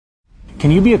Can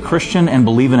you be a Christian and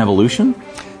believe in evolution?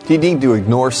 Do you need to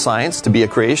ignore science to be a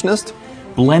creationist?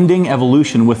 Blending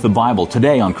evolution with the Bible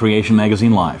today on Creation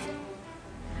Magazine Live.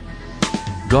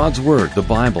 God's Word, the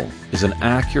Bible, is an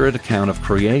accurate account of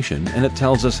creation, and it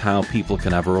tells us how people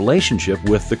can have a relationship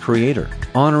with the Creator.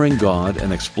 Honoring God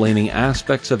and explaining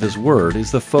aspects of His Word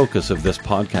is the focus of this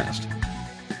podcast.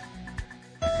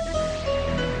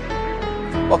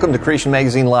 Welcome to Creation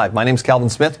Magazine Live. My name is Calvin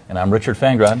Smith. And I'm Richard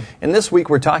Fangrad. And this week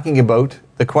we're talking about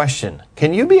the question,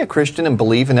 can you be a Christian and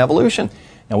believe in evolution?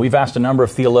 Now, we've asked a number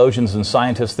of theologians and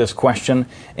scientists this question,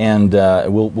 and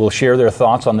we'll share their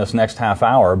thoughts on this next half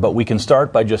hour, but we can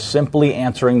start by just simply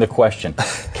answering the question,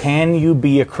 can you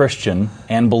be a Christian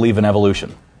and believe in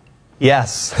evolution?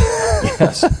 Yes.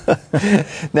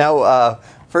 Yes. Now,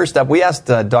 first up, we asked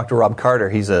Dr. Rob Carter.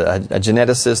 He's a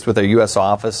geneticist with our U.S.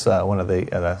 office, one of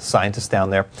the scientists down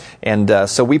there. And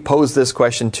so we posed this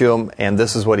question to him, and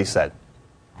this is what he said.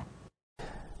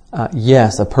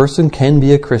 Yes, a person can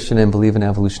be a Christian and believe in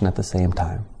evolution at the same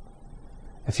time.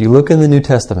 If you look in the New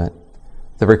Testament,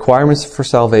 the requirements for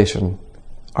salvation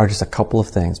are just a couple of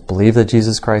things. Believe that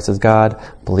Jesus Christ is God,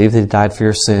 believe that He died for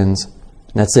your sins,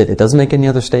 and that's it. It doesn't make any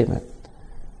other statement.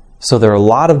 So there are a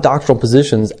lot of doctrinal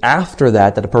positions after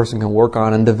that a person can work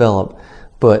on and develop.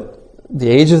 But the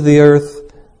age of the earth,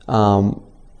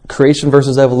 creation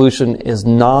versus evolution is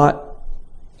not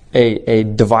a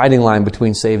dividing line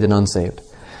between saved and unsaved.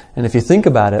 And if you think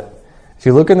about it, if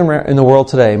you look in the world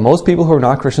today, most people who are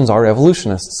not Christians are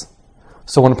evolutionists.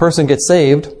 So when a person gets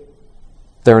saved,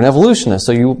 they're an evolutionist.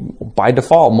 So you, by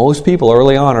default, most people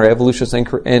early on are evolutionists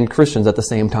and Christians at the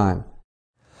same time.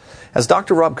 As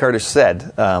Dr. Rob Carter said,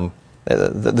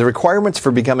 the requirements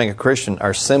for becoming a Christian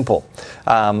are simple.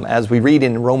 As we read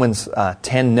in Romans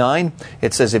 10:9,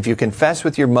 it says, if you confess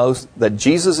with your mouth that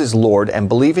Jesus is Lord and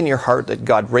believe in your heart that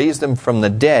God raised Him from the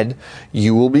dead,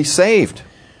 you will be saved.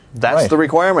 That's right. The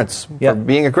requirements for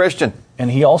being a Christian. And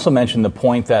he also mentioned the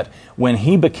point that when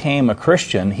he became a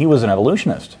Christian, he was an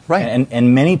evolutionist. Right.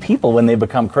 And many people, when they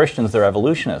become Christians, they're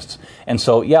evolutionists. And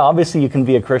so, yeah, obviously you can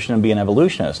be a Christian and be an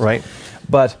evolutionist. Right.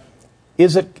 But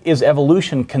is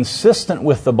evolution consistent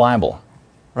with the Bible?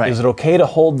 Right. Is it okay to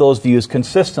hold those views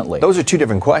consistently? Those are two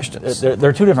different questions.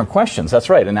 They're two different questions, that's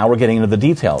right. And now we're getting into the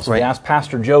details. Right. We asked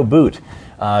Pastor Joe Boot.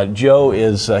 Joe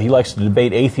he likes to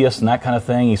debate atheists and that kind of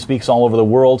thing. He speaks all over the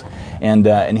world,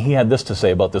 and he had this to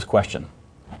say about this question.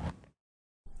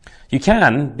 You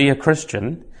can be a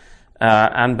Christian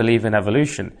and believe in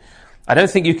evolution. I don't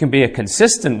think you can be a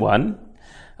consistent one.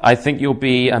 I think you'll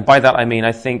be, and by that I mean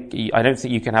I don't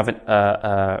think you can have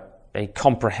a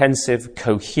comprehensive,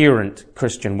 coherent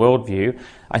Christian worldview.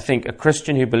 I think a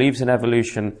Christian who believes in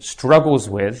evolution struggles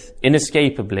with,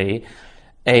 inescapably,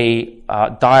 a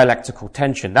dialectical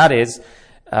tension. That is,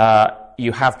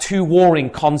 you have two warring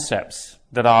concepts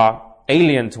that are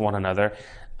alien to one another,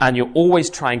 and you're always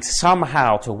trying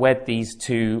somehow to wed these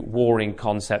two warring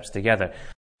concepts together.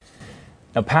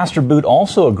 Now, Pastor Boot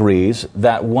also agrees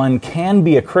that one can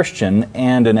be a Christian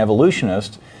and an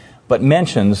evolutionist, but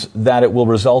mentions that it will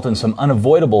result in some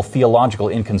unavoidable theological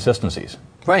inconsistencies.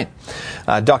 Right.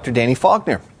 Dr. Danny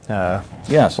Faulkner.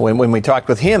 Yes. When we talked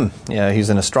with him, he's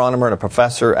an astronomer and a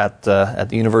professor at the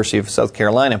University of South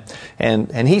Carolina,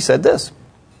 and he said this.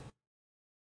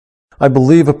 I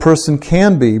believe a person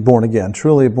can be born again,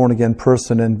 truly a born again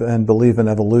person, and believe in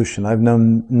evolution. I've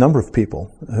known a number of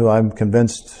people who I'm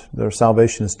convinced their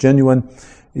salvation is genuine,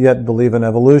 yet believe in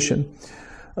evolution.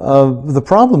 The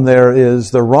problem there is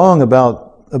they're wrong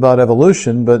about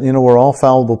evolution, but we're all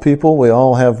fallible people. We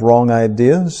all have wrong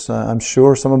ideas. I'm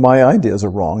sure some of my ideas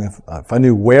are wrong. If I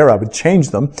knew where, I would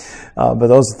change them. But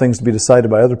those are things to be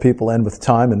decided by other people and with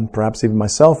time, and perhaps even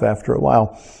myself after a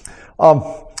while.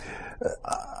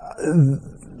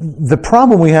 The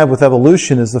problem we have with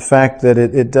evolution is the fact that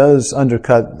it does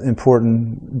undercut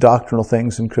important doctrinal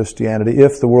things in Christianity.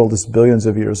 If the world is billions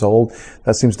of years old,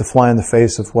 that seems to fly in the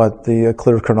face of what the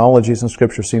clear chronologies in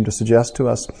Scripture seem to suggest to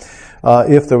us.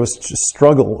 If there was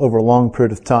struggle over a long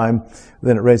period of time,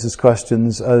 then it raises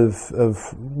questions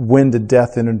of when did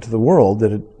death enter into the world?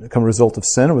 Did it come a result of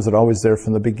sin, or was it always there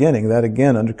from the beginning? That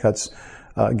again undercuts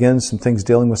some things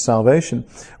dealing with salvation.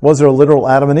 Was there a literal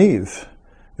Adam and Eve?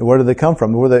 Where did they come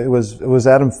from? Was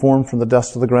Adam formed from the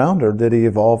dust of the ground, or did he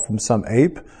evolve from some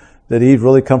ape? Did Eve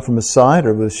really come from his side,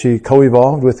 or was she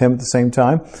co-evolved with him at the same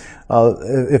time?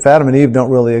 If Adam and Eve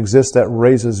don't really exist, that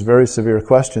raises very severe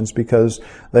questions, because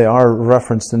they are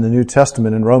referenced in the New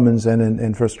Testament in Romans and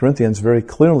in 1 Corinthians very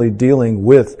clearly dealing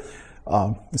with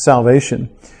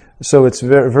salvation. So it's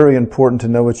very, very important to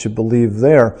know what you believe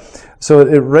there. So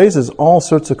it raises all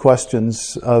sorts of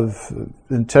questions of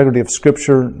integrity of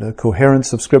Scripture, the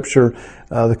coherence of Scripture,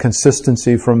 the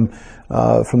consistency from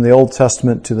the Old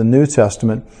Testament to the New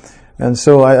Testament. And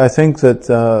so I think that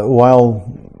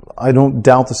while I don't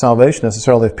doubt the salvation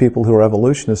necessarily of people who are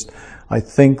evolutionists, I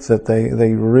think that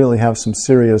they really have some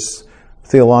serious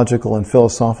theological and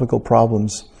philosophical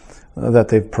problems that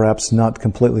they've perhaps not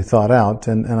completely thought out.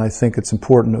 And I think it's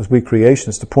important as we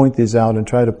creationists to point these out and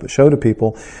try to show to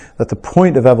people that the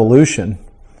point of evolution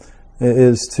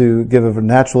is to give a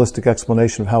naturalistic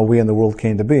explanation of how we in the world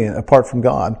came to be, apart from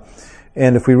God.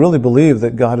 And if we really believe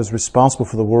that God is responsible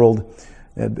for the world,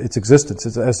 its existence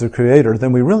as the creator,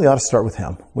 then we really ought to start with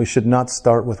Him. We should not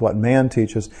start with what man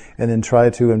teaches and then try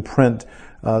to imprint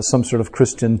some sort of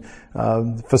Christian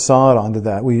facade onto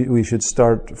that. We should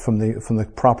start from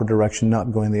the proper direction,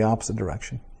 not going the opposite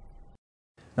direction.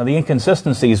 Now, the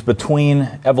inconsistencies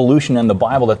between evolution and the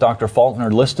Bible that Dr.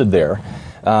 Faulkner listed there,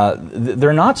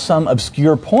 they're not some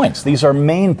obscure points. These are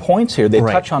main points here. They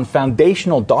touch on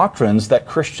foundational doctrines that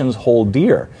Christians hold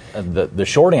dear. The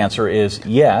short answer is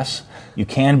yes, you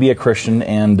can be a Christian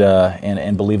and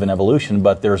believe in evolution,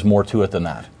 but there's more to it than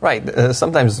that. Right.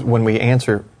 Sometimes when we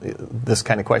answer this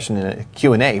kind of question in a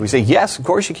Q&A, we say, yes, of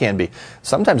course you can be.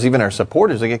 Sometimes even our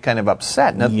supporters, they get kind of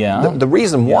upset. Now, the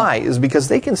reason why is because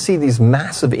they can see these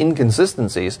massive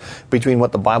inconsistencies between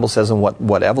what the Bible says and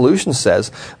what evolution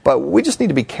says, but we just need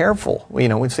to be careful. We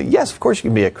say, yes, of course you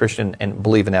can be a Christian and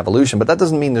believe in evolution, but that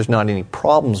doesn't mean there's not any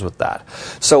problems with that.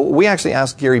 So we actually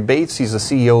asked Gary Bates, he's the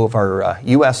CEO of our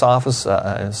U.S. office,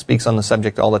 speaks on the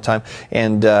subject all the time,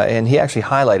 and he actually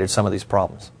highlighted some of these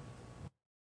problems.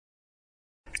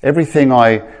 Everything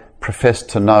I profess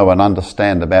to know and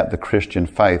understand about the Christian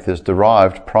faith is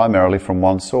derived primarily from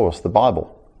one source, the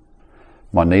Bible.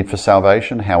 My need for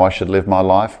salvation, how I should live my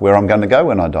life, where I'm going to go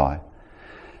when I die.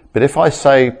 But if I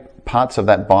say parts of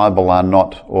that Bible are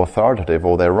not authoritative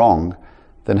or they're wrong,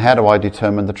 then how do I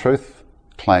determine the truth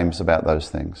claims about those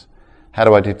things? How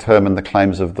do I determine the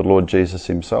claims of the Lord Jesus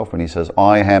Himself when He says,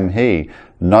 I am He,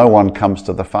 no one comes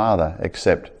to the Father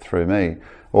except through me?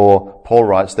 Or Paul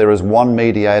writes, there is one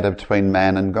mediator between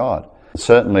man and God.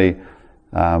 Certainly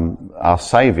our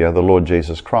Saviour, the Lord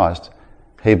Jesus Christ,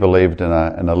 He believed in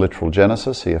a literal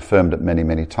Genesis. He affirmed it many,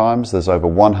 many times. There's over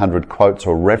 100 quotes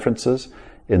or references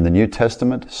in the New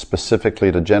Testament,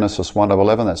 specifically to Genesis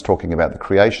 1:11. That's talking about the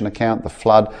creation account, the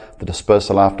flood, the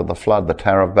dispersal after the flood, the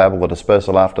Tower of Babel, the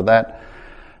dispersal after that.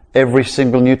 Every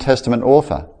single New Testament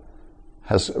author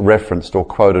has referenced or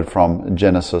quoted from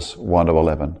Genesis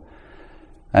 1:11.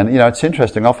 And, it's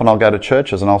interesting. Often I'll go to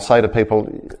churches and I'll say to people,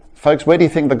 folks, where do you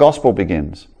think the gospel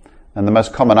begins? And the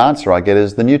most common answer I get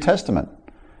is the New Testament.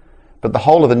 But the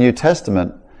whole of the New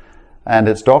Testament and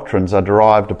its doctrines are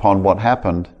derived upon what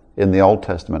happened in the Old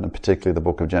Testament, and particularly the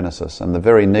book of Genesis. And the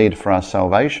very need for our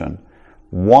salvation,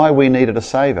 why we needed a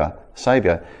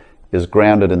Saviour, is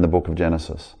grounded in the book of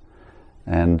Genesis.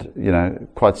 And,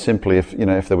 quite simply,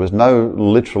 if there was no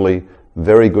literally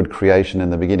very good creation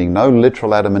in the beginning, no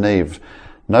literal Adam and Eve,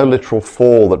 no literal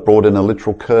fall that brought in a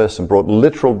literal curse and brought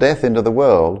literal death into the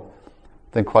world,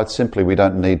 then quite simply we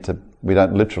don't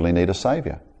literally need a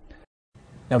Saviour.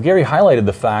 Now, Gary highlighted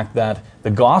the fact that the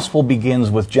gospel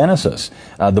begins with Genesis.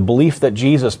 The belief that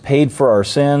Jesus paid for our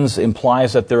sins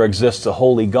implies that there exists a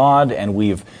holy God, and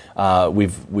we've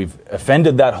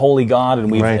offended that holy God, and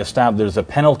we've established there's a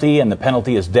penalty, and the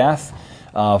penalty is death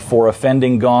for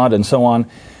offending God, and so on.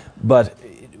 But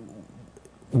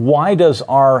why does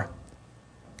our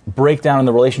breakdown in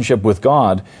the relationship with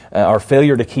God, our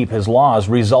failure to keep His laws,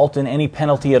 result in any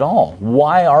penalty at all?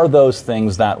 Why are those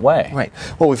things that way? Right.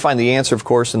 Well, we find the answer, of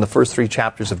course, in the first 3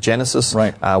 chapters of Genesis.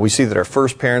 Right. We see that our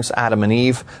first parents, Adam and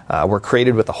Eve, were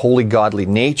created with a holy, godly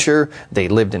nature. They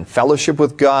lived in fellowship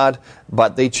with God,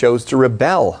 but they chose to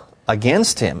rebel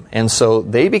against Him. And so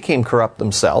they became corrupt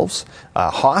themselves,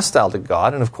 hostile to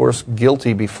God, and, of course,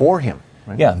 guilty before Him.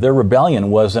 Right? Yeah, their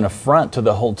rebellion was an affront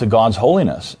to God's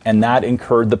holiness, and that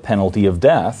incurred the penalty of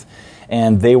death.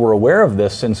 And they were aware of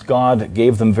this since God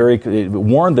gave them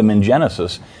warned them in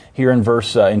Genesis, here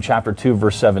in chapter 2,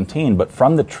 verse 17. But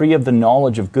from the tree of the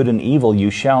knowledge of good and evil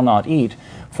you shall not eat,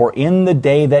 for in the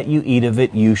day that you eat of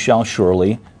it you shall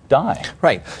surely die.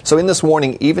 Right. So in this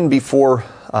warning, even before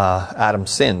Adam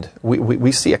sinned,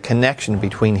 we see a connection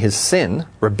between his sin,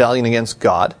 rebellion against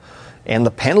God, and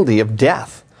the penalty of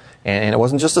death. And it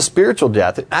wasn't just a spiritual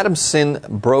death. Adam's sin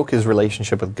broke his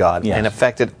relationship with God and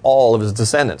affected all of his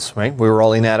descendants. Right? We were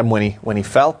all in Adam when he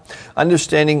fell.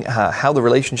 Understanding how the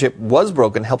relationship was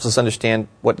broken helps us understand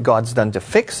what God's done to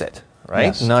fix it. right?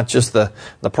 Yes. Not just the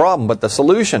problem, but the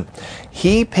solution.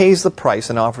 He pays the price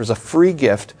and offers a free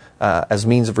gift as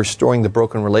means of restoring the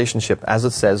broken relationship, as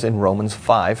it says in Romans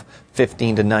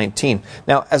 5:15-19.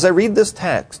 Now, as I read this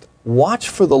text, watch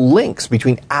for the links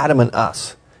between Adam and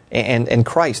us and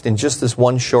Christ in just this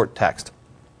one short text.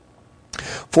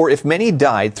 For if many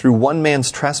died through one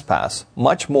man's trespass,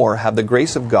 much more have the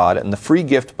grace of God and the free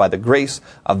gift by the grace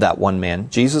of that one man,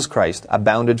 Jesus Christ,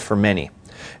 abounded for many.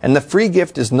 And the free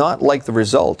gift is not like the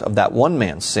result of that one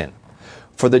man's sin.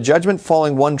 For the judgment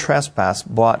following one trespass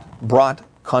brought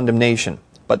condemnation,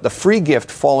 but the free gift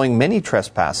following many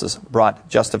trespasses brought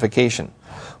justification.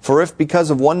 For if because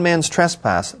of one man's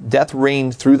trespass death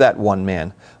reigned through that one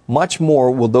man, much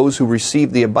more will those who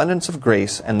receive the abundance of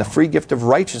grace and the free gift of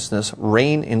righteousness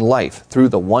reign in life through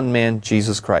the one man,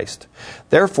 Jesus Christ.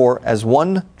 Therefore, as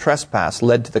one trespass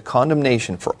led to the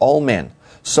condemnation for all men,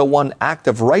 so one act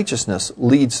of righteousness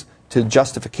leads to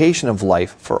justification of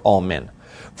life for all men.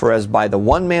 For as by the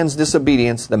one man's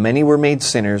disobedience the many were made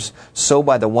sinners, so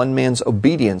by the one man's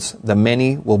obedience the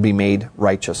many will be made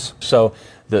righteous. So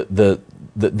the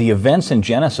events in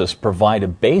Genesis provide a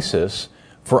basis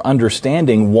for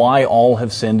understanding why all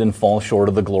have sinned and fall short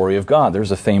of the glory of God.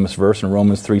 There's a famous verse in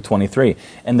Romans 3:23.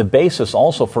 And the basis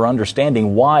also for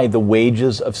understanding why the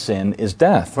wages of sin is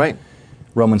death. Right.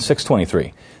 Romans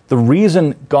 6:23. The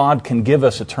reason God can give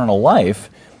us eternal life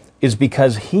is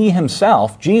because He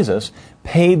Himself, Jesus,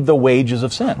 paid the wages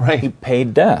of sin. Right. He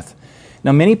paid death.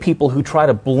 Now, many people who try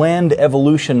to blend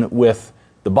evolution with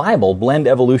the Bible, blend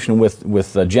evolution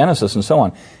with Genesis and so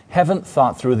on, haven't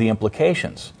thought through the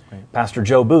implications. Right. Pastor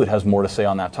Joe Boot has more to say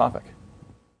on that topic.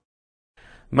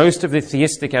 Most of the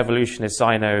theistic evolutionists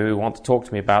I know who want to talk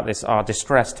to me about this are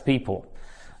distressed people.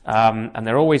 And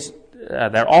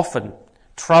they're often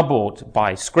troubled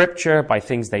by Scripture, by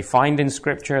things they find in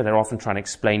Scripture. They're often trying to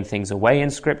explain things away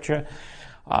in Scripture.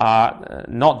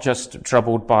 Not just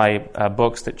troubled by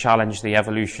books that challenge the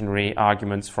evolutionary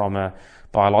arguments from a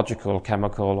biological,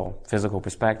 chemical, or physical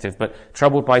perspective, but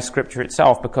troubled by Scripture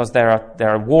itself, because there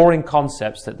are warring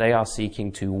concepts that they are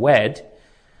seeking to wed,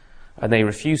 and they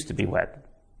refuse to be wed.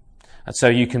 And so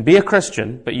you can be a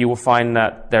Christian, but you will find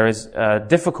that there is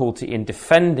difficulty in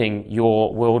defending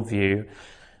your worldview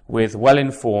with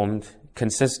well-informed,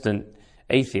 consistent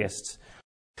atheists.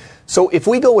 So if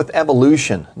we go with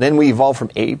evolution, then we evolved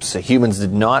from apes. Humans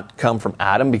did not come from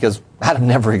Adam because Adam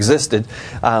never existed.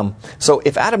 So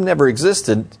if Adam never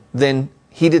existed, then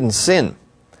he didn't sin.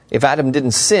 If Adam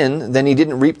didn't sin, then he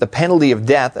didn't reap the penalty of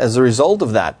death as a result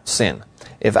of that sin.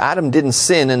 If Adam didn't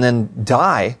sin and then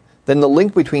die, then the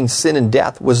link between sin and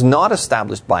death was not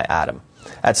established by Adam.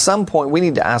 At some point, we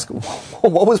need to ask,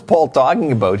 what was Paul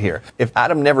talking about here? If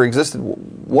Adam never existed,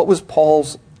 what was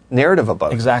Paul's narrative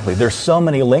about? Exactly. There's so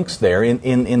many links there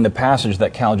in the passage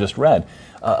that Cal just read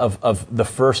of the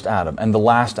first Adam and the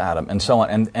last Adam and so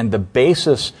on. And the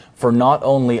basis for not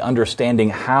only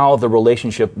understanding how the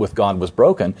relationship with God was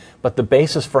broken, but the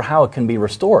basis for how it can be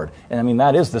restored. And I mean,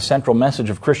 that is the central message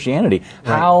of Christianity.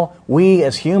 Right. How we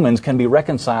as humans can be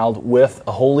reconciled with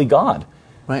a holy God.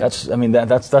 Right.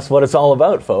 That's what it's all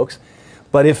about, folks.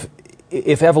 But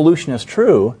if evolution is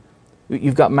true,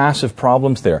 you've got massive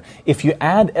problems there. If you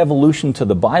add evolution to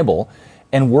the Bible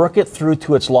and work it through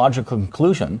to its logical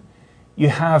conclusion, you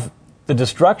have the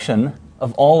destruction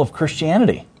of all of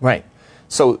Christianity. Right.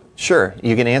 So, sure,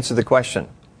 you can answer the question,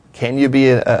 can you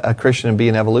be a Christian and be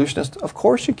an evolutionist? Of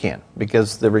course you can,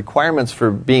 because the requirements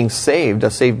for being saved, a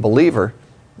saved believer,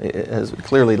 is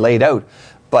clearly laid out.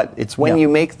 But it's when you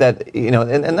make that,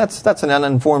 and that's an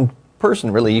uninformed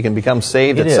person, really. You can become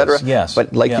saved, etc. Yes.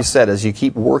 But like you said, as you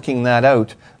keep working that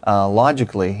out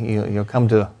logically, you'll come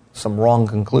to some wrong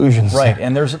conclusions. Right,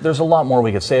 and there's a lot more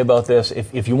we could say about this.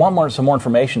 If you want some more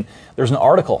information, there's an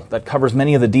article that covers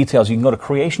many of the details. You can go to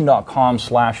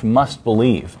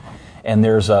creation.com/mustbelieve. And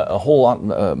there's a whole lot,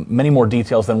 many more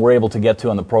details than we're able to get to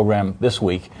on the program this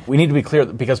week. We need to be clear,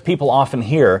 because people often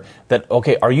hear that,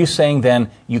 okay, are you saying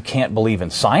then you can't believe in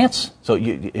science? So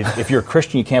if you're a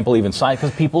Christian, you can't believe in science,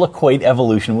 because people equate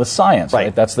evolution with science,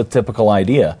 right? That's the typical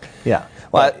idea. Yeah.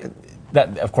 Well,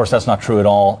 That, of course, that's not true at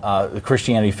all.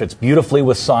 Christianity fits beautifully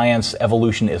with science.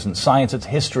 Evolution isn't science, it's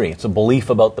history. It's a belief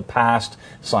about the past.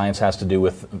 Science has to do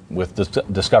with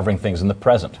discovering things in the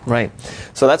present. Right.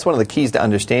 So that's one of the keys to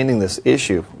understanding this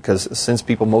issue, because since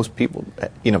most people,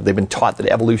 they've been taught that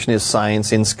evolution is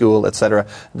science in school, etc.,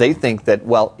 they think that,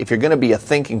 well, if you're going to be a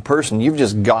thinking person, you've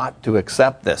just got to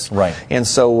accept this. Right. And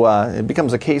so it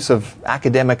becomes a case of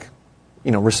academic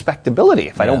respectability.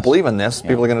 If I don't believe in this,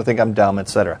 people are going to think I'm dumb,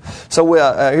 etc. So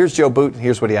here's Joe Boot.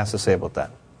 Here's what he has to say about that.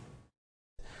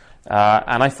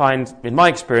 And I find, in my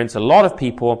experience, a lot of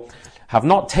people have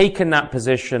not taken that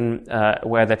position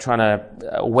where they're trying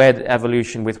to wed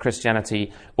evolution with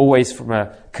Christianity always from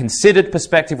a considered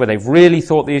perspective, where they've really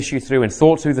thought the issue through and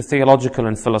thought through the theological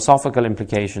and philosophical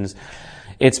implications.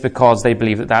 It's because they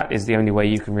believe that that is the only way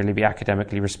you can really be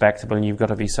academically respectable, and you've got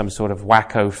to be some sort of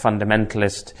wacko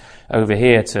fundamentalist over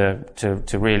here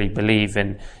to really believe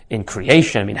in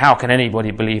creation. I mean, how can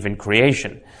anybody believe in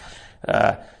creation?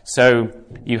 So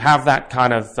you have that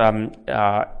kind of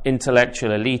intellectual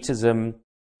elitism.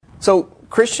 So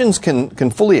Christians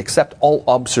can fully accept all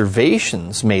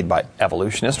observations made by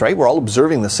evolutionists, right? We're all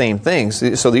observing the same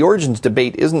things. So the origins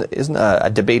debate isn't a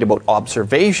debate about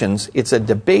observations. It's a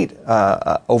debate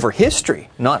over history,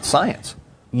 not science.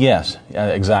 Yes,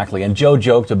 exactly. And Joe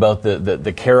joked about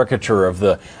the caricature of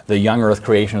the young earth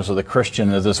creationists or the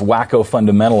Christian as this wacko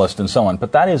fundamentalist and so on.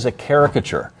 But that is a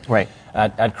caricature. Right.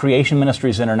 At Creation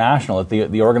Ministries International, at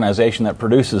the organization that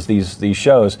produces these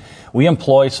shows, we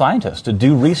employ scientists to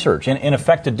do research, in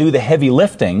effect to do the heavy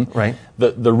lifting, right.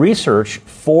 the research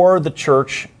for the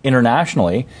church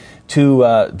internationally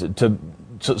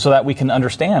so that we can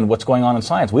understand what's going on in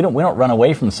science. We don't run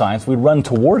away from science. We run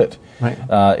toward it. Right.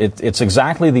 It's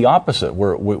exactly the opposite.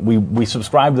 We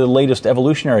subscribe to the latest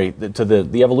evolutionary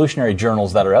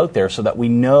journals that are out there so that we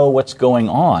know what's going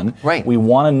on. Right. We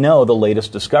want to know the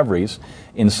latest discoveries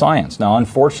in science. Now,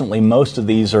 unfortunately, most of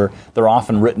these they're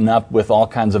often written up with all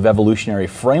kinds of evolutionary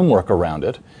framework around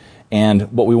it,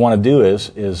 and what we want to do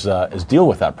is deal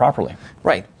with that properly.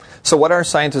 Right. So what our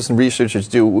scientists and researchers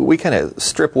do, we kind of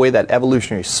strip away that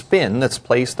evolutionary spin that's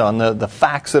placed on the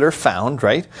facts that are found,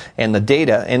 right, and the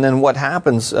data, and then what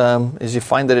happens is you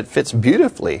find that it fits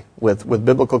beautifully with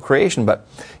biblical creation. But,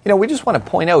 we just want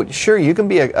to point out, sure, you can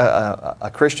be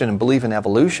a Christian and believe in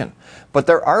evolution, but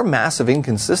there are massive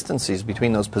inconsistencies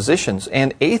between those positions,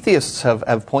 and atheists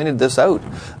have pointed this out.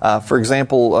 For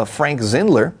example, Frank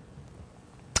Zindler,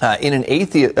 in an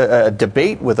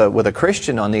debate with a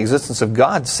Christian on the existence of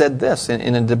God, said this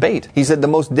in a debate. He said, the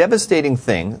most devastating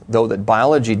thing, though, that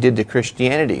biology did to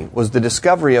Christianity was the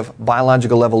discovery of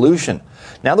biological evolution.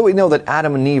 Now that we know that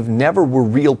Adam and Eve never were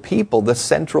real people, the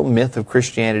central myth of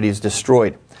Christianity is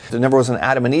destroyed. If there never was an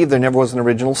Adam and Eve, there never was an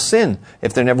original sin.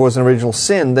 If there never was an original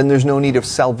sin, then there's no need of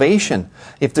salvation.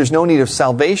 If there's no need of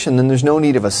salvation, then there's no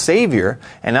need of a Savior.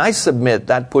 And I submit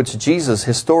that puts Jesus,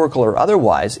 historical or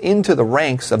otherwise, into the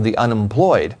ranks of the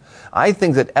unemployed. I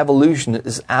think that evolution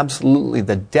is absolutely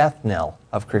the death knell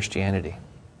of Christianity.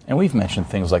 And we've mentioned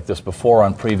things like this before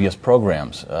on previous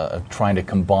programs, trying to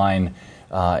combine,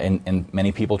 and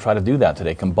many people try to do that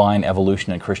today, combine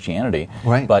evolution and Christianity.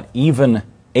 Right. But even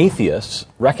atheists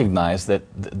recognize that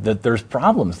there's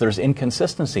problems, there's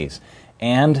inconsistencies.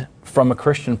 And from a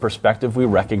Christian perspective, we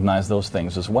recognize those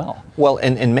things as well. Well,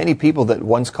 and many people that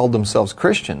once called themselves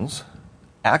Christians,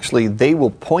 actually, they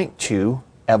will point to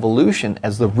evolution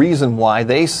as the reason why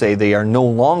they say they are no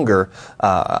longer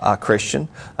a Christian,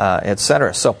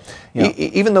 etc. So yeah.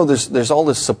 Even though there's all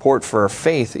this support for our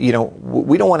faith, we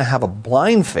don't want to have a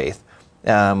blind faith.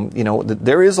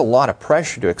 There is a lot of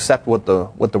pressure to accept what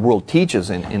the world teaches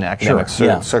in academic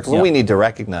circles, and we need to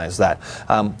recognize that.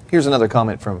 Here's another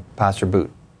comment from Pastor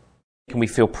Boot. Can we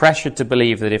feel pressured to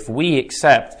believe that if we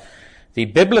accept the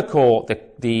biblical,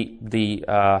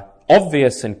 the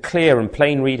obvious and clear and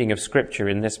plain reading of Scripture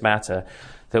in this matter,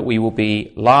 that we will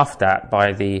be laughed at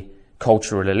by the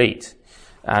cultural elite?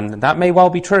 And that may well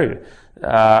be true.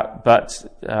 But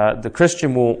the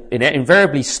Christian will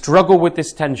invariably struggle with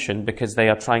this tension because they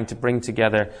are trying to bring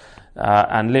together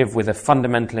and live with a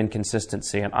fundamental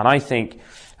inconsistency. And I think,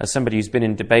 as somebody who's been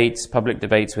in public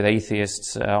debates with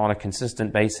atheists on a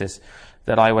consistent basis,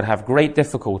 that I would have great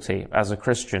difficulty as a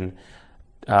Christian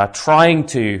trying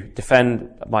to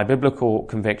defend my biblical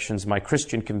convictions, my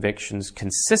Christian convictions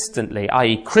consistently,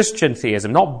 i.e. Christian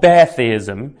theism, not bare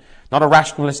theism, not a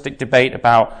rationalistic debate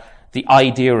about the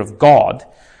idea of God,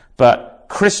 but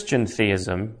Christian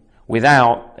theism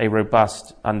without a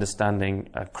robust understanding,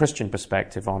 a Christian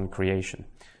perspective on creation.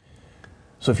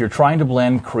 So if you're trying to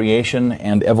blend creation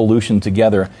and evolution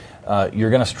together,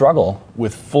 you're going to struggle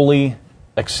with fully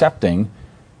accepting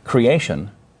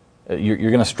creation. You're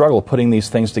going to struggle putting these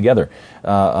things together.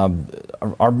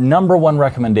 Our number one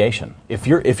recommendation, if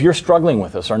you're struggling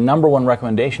with this, our number one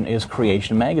recommendation is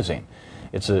Creation Magazine.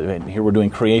 Here we're doing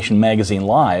Creation Magazine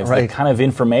Live. Right. The kind of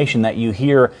information that you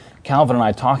hear Calvin and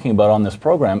I talking about on this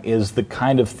program is the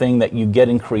kind of thing that you get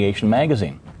in Creation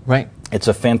Magazine. Right. It's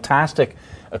a fantastic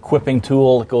equipping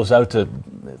tool. It goes out to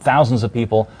thousands of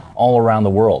people all around the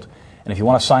world. And if you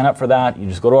want to sign up for that, you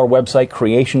just go to our website,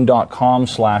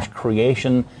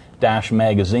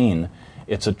 creation.com/creation-magazine.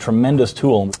 It's a tremendous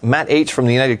tool. Matt H. from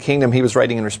the United Kingdom, he was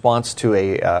writing in response to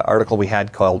a article we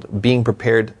had called Being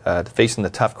Prepared to Facing the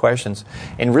Tough Questions.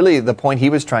 And really the point he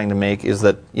was trying to make is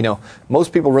that,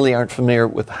 most people really aren't familiar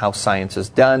with how science is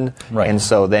done. Right. And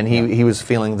so then he was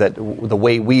feeling that the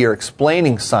way we are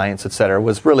explaining science, etc.,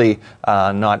 was really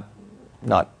not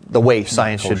the way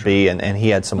science should be. And he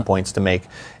had some points to make.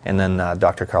 And then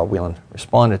Dr. Carl Whelan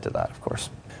responded to that, of course.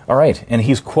 All right, and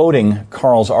he's quoting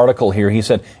Carl's article here. He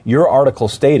said, your article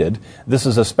stated, this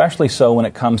is especially so when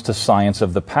it comes to science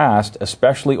of the past,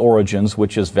 especially origins,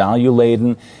 which is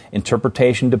value-laden,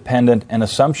 interpretation-dependent, and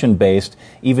assumption-based,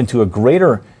 even to a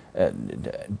greater,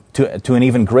 to an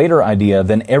even greater idea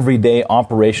than everyday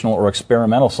operational or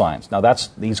experimental science. Now,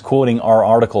 he's quoting our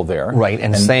article there. Right,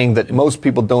 and saying that most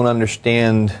people don't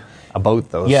understand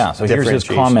about those. Yeah, so here's his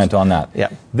comment on that. Yeah.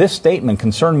 This statement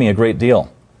concerned me a great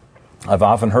deal. I've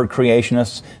often heard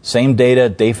creationists, same data,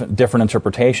 different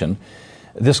interpretation.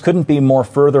 This couldn't be more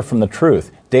further from the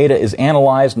truth. Data is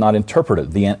analyzed, not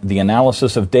interpreted. The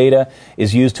analysis of data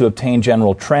is used to obtain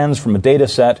general trends from a data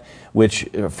set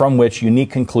from which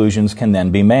unique conclusions can then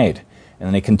be made. And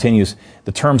then he continues,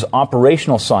 the terms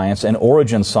operational science and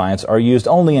origin science are used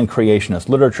only in creationist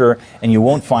literature, and you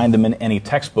won't find them in any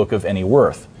textbook of any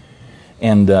worth.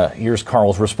 And here's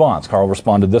Carl's response. Carl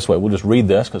responded this way. We'll just read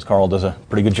this because Carl does a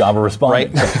pretty good job of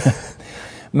responding. Right.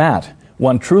 Matt,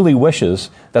 one truly wishes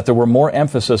that there were more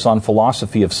emphasis on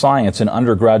philosophy of science in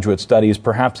undergraduate studies,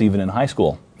 perhaps even in high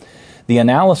school. The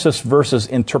analysis versus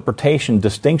interpretation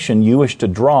distinction you wish to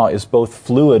draw is both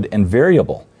fluid and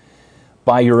variable.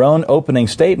 By your own opening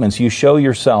statements, you show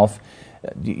yourself,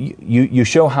 you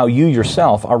show how you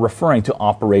yourself are referring to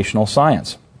operational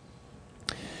science.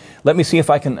 Let me see if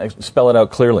I can spell it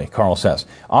out clearly, Carl says.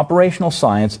 Operational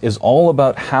science is all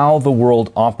about how the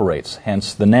world operates,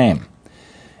 hence the name.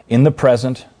 In the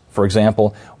present, for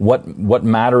example, what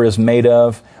matter is made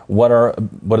of, what are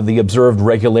the observed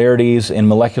regularities in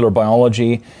molecular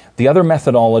biology. The other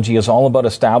methodology is all about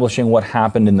establishing what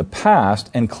happened in the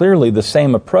past, and clearly the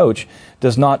same approach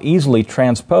does not easily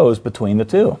transpose between the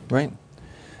two. Right.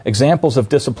 Examples of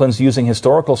disciplines using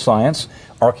historical science,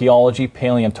 archaeology,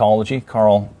 paleontology,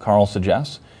 Carl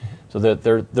suggests. So that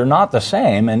they're not the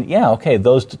same, and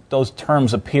those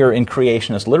terms appear in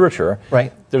creationist literature.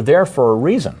 Right. They're there for a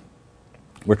reason.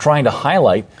 We're trying to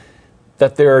highlight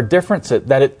that there are differences,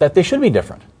 that they should be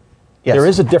different. Yes. There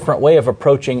is a different way of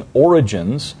approaching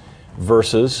origins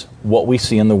versus what we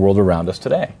see in the world around us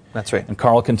today. That's right. And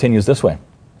Carl continues this way.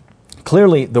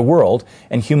 Clearly, the world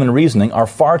and human reasoning are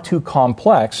far too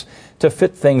complex to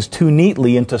fit things too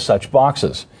neatly into such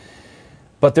boxes.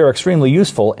 But they're extremely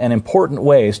useful and important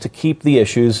ways to keep the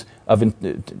issues of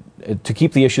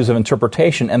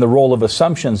interpretation and the role of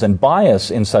assumptions and bias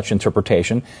in such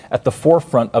interpretation at the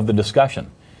forefront of the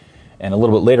discussion. And a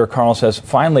little bit later, Carl says,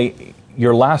 finally,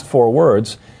 your last four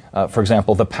words, for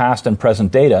example, the past and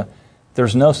present data,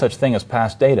 there's no such thing as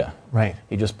past data. Right.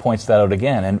 He just points that out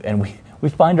again, and we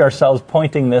find ourselves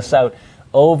pointing this out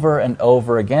over and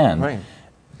over again. Right.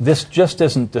 This just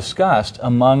isn't discussed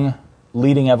among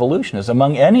leading evolutionists,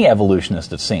 among any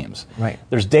evolutionist, it seems. Right.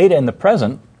 There's data in the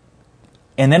present,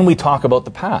 and then we talk about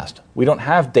the past. We don't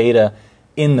have data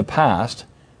in the past.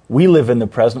 We live in the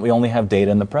present. We only have data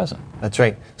in the present. That's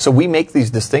right. So we make these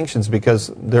distinctions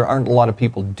because there aren't a lot of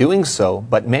people doing so,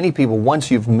 but many people,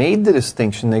 once you've made the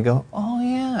distinction, they go, oh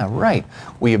yeah, right.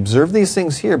 We observe these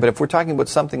things here, but if we're talking about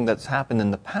something that's happened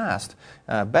in the past,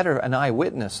 better an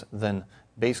eyewitness than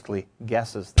basically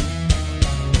guesses.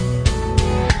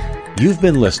 You've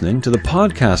been listening to the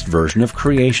podcast version of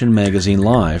Creation Magazine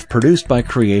Live, produced by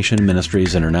Creation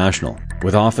Ministries International.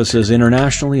 With offices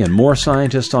internationally and more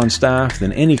scientists on staff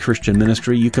than any Christian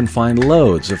ministry, you can find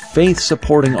loads of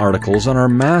faith-supporting articles on our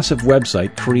massive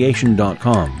website,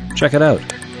 creation.com. Check it out.